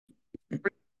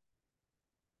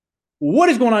What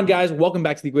is going on, guys? Welcome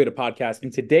back to the Equator Podcast.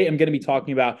 And today I'm going to be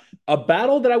talking about a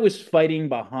battle that I was fighting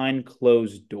behind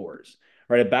closed doors,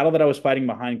 right? A battle that I was fighting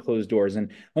behind closed doors. And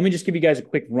let me just give you guys a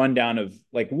quick rundown of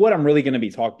like what I'm really going to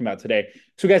be talking about today.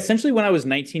 So, guys, essentially, when I was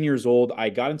 19 years old, I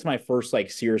got into my first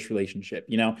like serious relationship,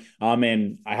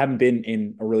 and I haven't been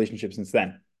in a relationship since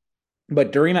then.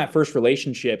 But during that first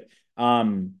relationship,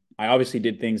 I obviously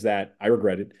did things that I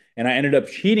regretted, and I ended up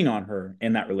cheating on her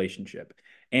in that relationship.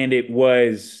 And it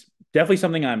was definitely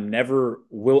something I'm never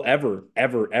will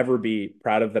ever be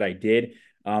proud of that I did.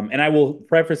 And I will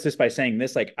preface this by saying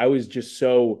this: like I was just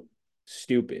so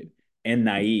stupid and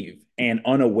naive and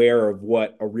unaware of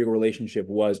what a real relationship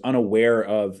was, the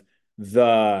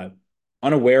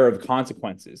unaware of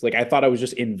consequences. Like I thought I was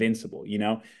just invincible.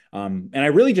 And I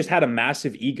really just had a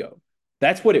massive ego.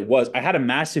 That's what it was. I had a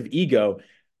massive ego.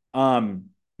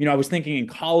 I was thinking in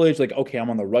college, like, okay, I'm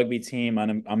on the rugby team.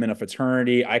 I'm in a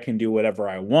fraternity. I can do whatever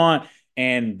I want.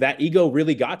 And that ego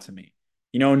really got to me.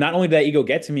 Not only did that ego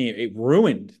get to me, it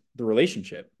ruined the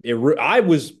relationship. I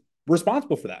was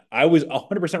responsible for that. I was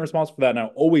 100% responsible for that. And I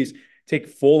always take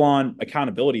full on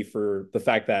accountability for the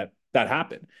fact that that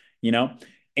happened, you know?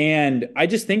 And I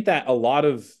just think that a lot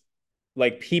of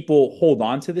like people hold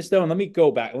on to this though. And let me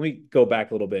go back a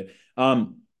little bit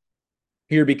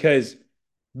here because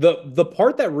the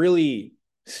part that really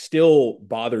still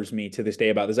bothers me to this day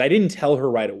about this, I didn't tell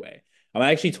her right away. I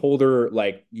actually told her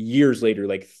like years later,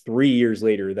 like 3 years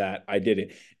later, that I did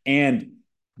it. And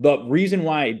the reason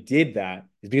why I did that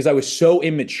is because I was so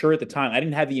immature at the time. I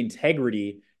didn't have the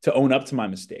integrity to own up to my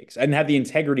mistakes. I didn't have the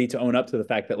integrity to own up to the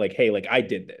fact that, like, hey, like I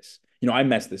did this. I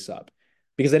messed this up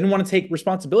because I didn't want to take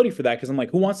responsibility for that. Because I'm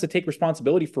like, who wants to take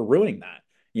responsibility for ruining that?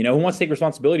 Who wants to take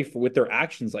responsibility for with their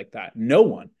actions like that? No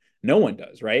one. No one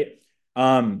does, right?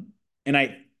 Um, and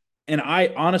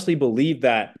I honestly believe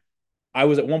that I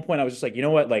was at one point I was just like, you know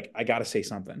what? Like I got to say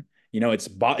something.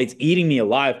 It's eating me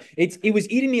alive. It was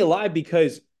eating me alive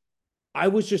because I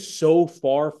was just so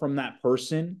far from that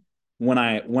person when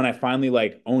I finally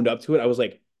like owned up to it. I was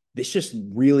like, this just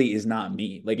really is not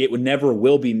me. Like it would never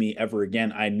will be me ever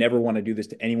again. I never want to do this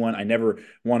to anyone. I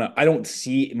don't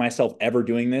see myself ever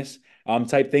doing this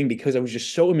type thing because I was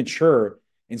just so immature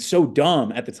and so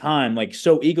dumb at the time, like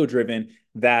so ego driven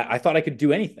that I thought I could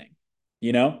do anything,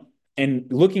 you know? And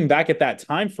looking back at that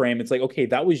time frame, it's like, okay,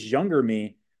 that was younger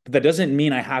me, but that doesn't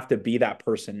mean I have to be that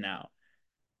person now.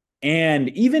 And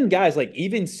even guys, like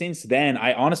even since then,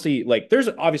 I honestly like. There's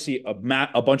obviously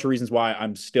a bunch of reasons why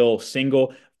I'm still single.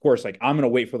 Of course, like I'm gonna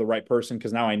wait for the right person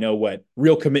because now I know what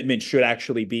real commitment should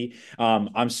actually be.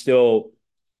 I'm still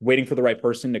waiting for the right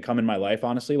person to come in my life.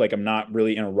 Honestly, like I'm not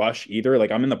really in a rush either. Like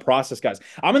I'm in the process, guys.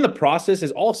 I'm in the process, as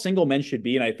all single men should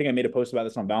be. And I think I made a post about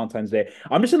this on Valentine's Day.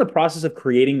 I'm just in the process of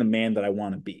creating the man that I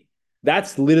want to be.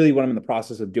 That's literally what I'm in the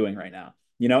process of doing right now.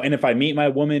 And if I meet my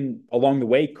woman along the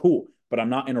way, cool, but I'm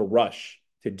not in a rush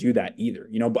to do that either.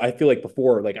 But I feel like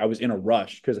before, like I was in a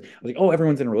rush because I was like, oh,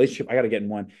 everyone's in a relationship. I got to get in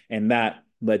one. And that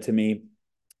led to me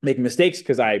making mistakes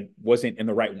because I wasn't in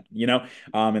the right one.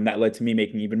 And that led to me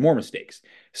making even more mistakes.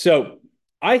 So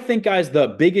I think, guys, the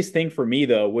biggest thing for me,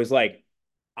 though, was like,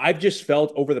 I've just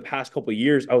felt over the past couple of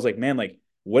years, I was like, man, like,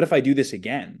 what if I do this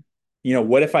again?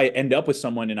 What if I end up with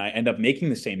someone and I end up making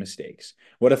the same mistakes?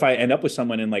 What if I end up with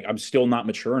someone and like I'm still not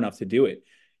mature enough to do it?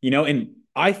 And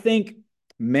I think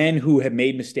men who have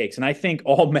made mistakes, and I think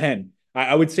all men,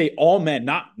 I would say all men,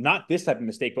 not this type of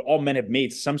mistake, but all men have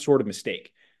made some sort of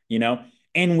mistake, you know,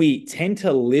 and we tend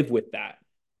to live with that,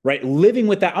 right? Living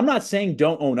with that. I'm not saying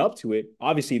don't own up to it.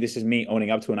 Obviously, this is me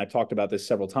owning up to it. And I've talked about this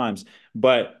several times,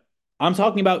 but I'm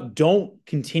talking about don't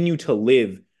continue to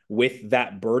live with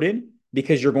that burden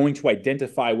because you're going to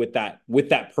identify with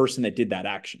that person that did that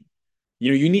action.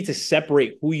 You need to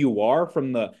separate who you are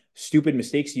from the stupid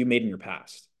mistakes you made in your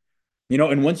past.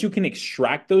 And once you can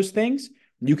extract those things,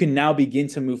 you can now begin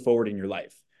to move forward in your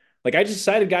life. Like I just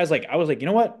decided, guys, like I was like, you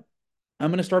know what? I'm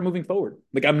going to start moving forward.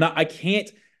 Like I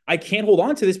can't hold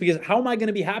on to this because how am I going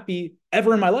to be happy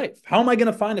ever in my life? How am I going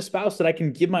to find a spouse that I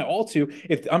can give my all to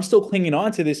if I'm still clinging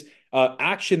on to this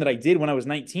action that I did when I was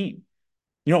 19?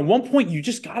 At one point you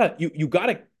just you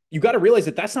gotta realize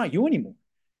that that's not you anymore.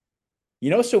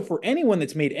 So for anyone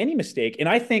that's made any mistake, and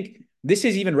I think this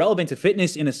is even relevant to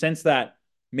fitness in a sense that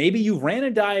maybe you ran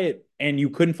a diet and you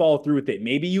couldn't follow through with it.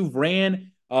 Maybe you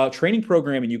ran a training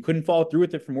program and you couldn't follow through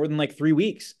with it for more than like 3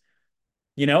 weeks.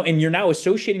 And you're now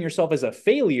associating yourself as a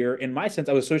failure. In my sense,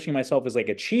 I was associating myself as like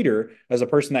a cheater, as a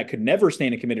person that could never stay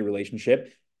in a committed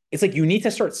relationship. It's like you need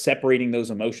to start separating those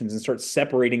emotions and start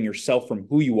separating yourself from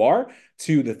who you are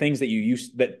to the things that you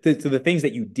used that to the things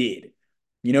that you did.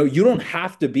 You don't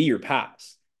have to be your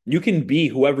past. You can be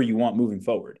whoever you want moving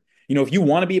forward. If you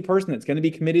want to be a person that's going to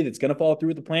be committed, that's going to follow through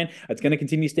with the plan, that's going to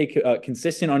continue to stay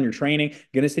consistent on your training,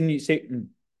 going to continue to stay, excuse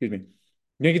me,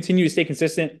 you're going to continue to stay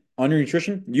consistent on your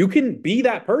nutrition, you can be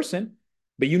that person,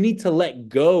 but you need to let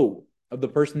go of the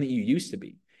person that you used to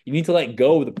be. You need to let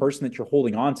go of the person that you're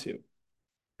holding on to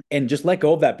and just let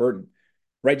go of that burden,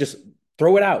 right? Just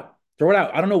throw it out. Throw it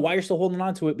out. I don't know why you're still holding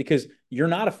on to it, because you're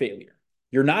not a failure.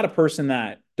 You're not a person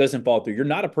that doesn't follow through. You're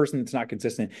not a person that's not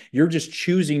consistent. You're just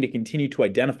choosing to continue to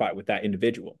identify with that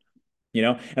individual,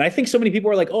 And I think so many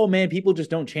people are like, "Oh man, people just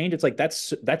don't change." It's like that's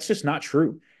just not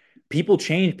true. People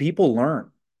change, people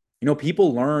learn.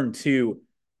 People learn to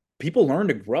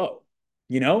grow.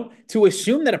 To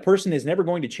assume that a person is never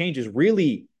going to change is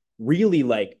really, really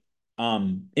like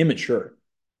immature.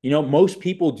 Most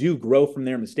people do grow from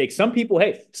their mistakes. Some people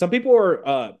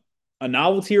are a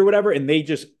novelty or whatever, and they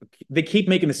keep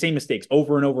making the same mistakes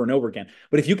over and over and over again.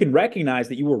 But if you can recognize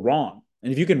that you were wrong,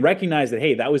 and if you can recognize that,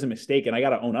 hey, that was a mistake and I got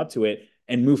to own up to it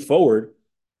and move forward,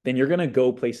 then you're going to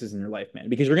go places in your life, man,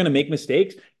 because you're going to make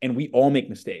mistakes, and we all make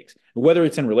mistakes, whether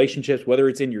it's in relationships, whether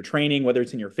it's in your training, whether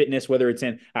it's in your fitness, whether it's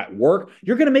in at work,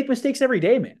 you're going to make mistakes every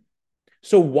day, man.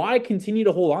 So why continue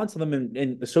to hold on to them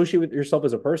and associate with yourself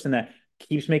as a person that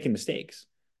keeps making mistakes?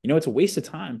 It's a waste of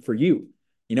time for you.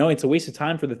 It's a waste of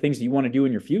time for the things that you want to do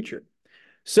in your future.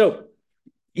 So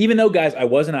even though, guys, I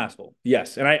was an asshole,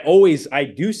 yes, and I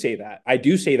do say that. I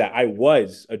do say that I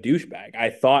was a douchebag. I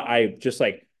thought I just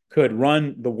like could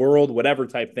run the world, whatever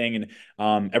type thing,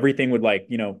 and everything would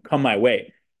come my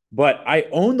way. But I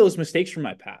own those mistakes from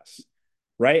my past,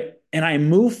 right? And I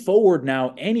move forward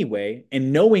now anyway,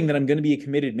 and knowing that I'm going to be a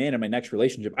committed man in my next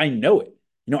relationship. I know it.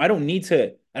 I don't need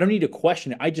to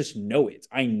question it. I just know it.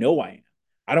 I know I am.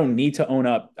 I don't need to own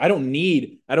up. I don't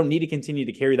need to continue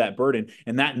to carry that burden.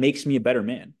 And that makes me a better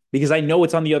man, because I know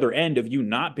what's on the other end of you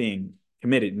not being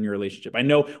committed in your relationship. I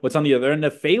know what's on the other end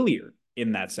of failure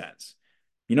in that sense.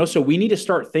 So we need to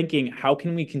start thinking, how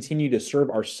can we continue to serve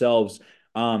ourselves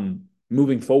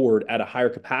moving forward at a higher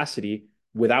capacity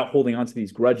without holding on to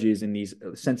these grudges and these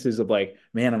senses of like,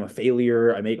 man, I'm a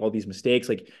failure. I make all these mistakes.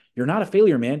 Like, you're not a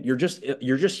failure, man. You're just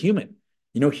human.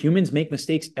 Humans make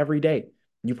mistakes every day.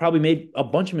 You probably made a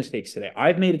bunch of mistakes today.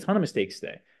 I've made a ton of mistakes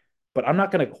today, but I'm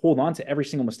not going to hold on to every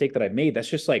single mistake that I've made. That's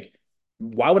just like,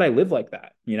 why would I live like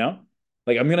that?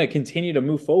 Like, I'm going to continue to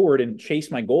move forward and chase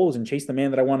my goals and chase the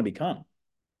man that I want to become.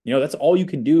 That's all you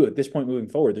can do at this point moving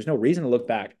forward. There's no reason to look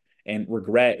back and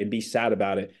regret and be sad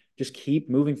about it. Just keep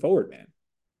moving forward, man.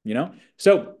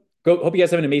 So hope you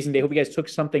guys have an amazing day. Hope you guys took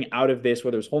something out of this,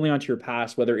 whether it's holding on to your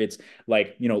past, whether it's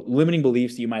like, limiting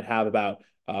beliefs that you might have about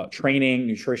training,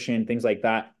 nutrition, things like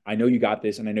that. I know you got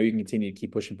this, and I know you can continue to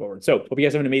keep pushing forward. So hope you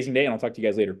guys have an amazing day, and I'll talk to you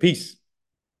guys later. Peace.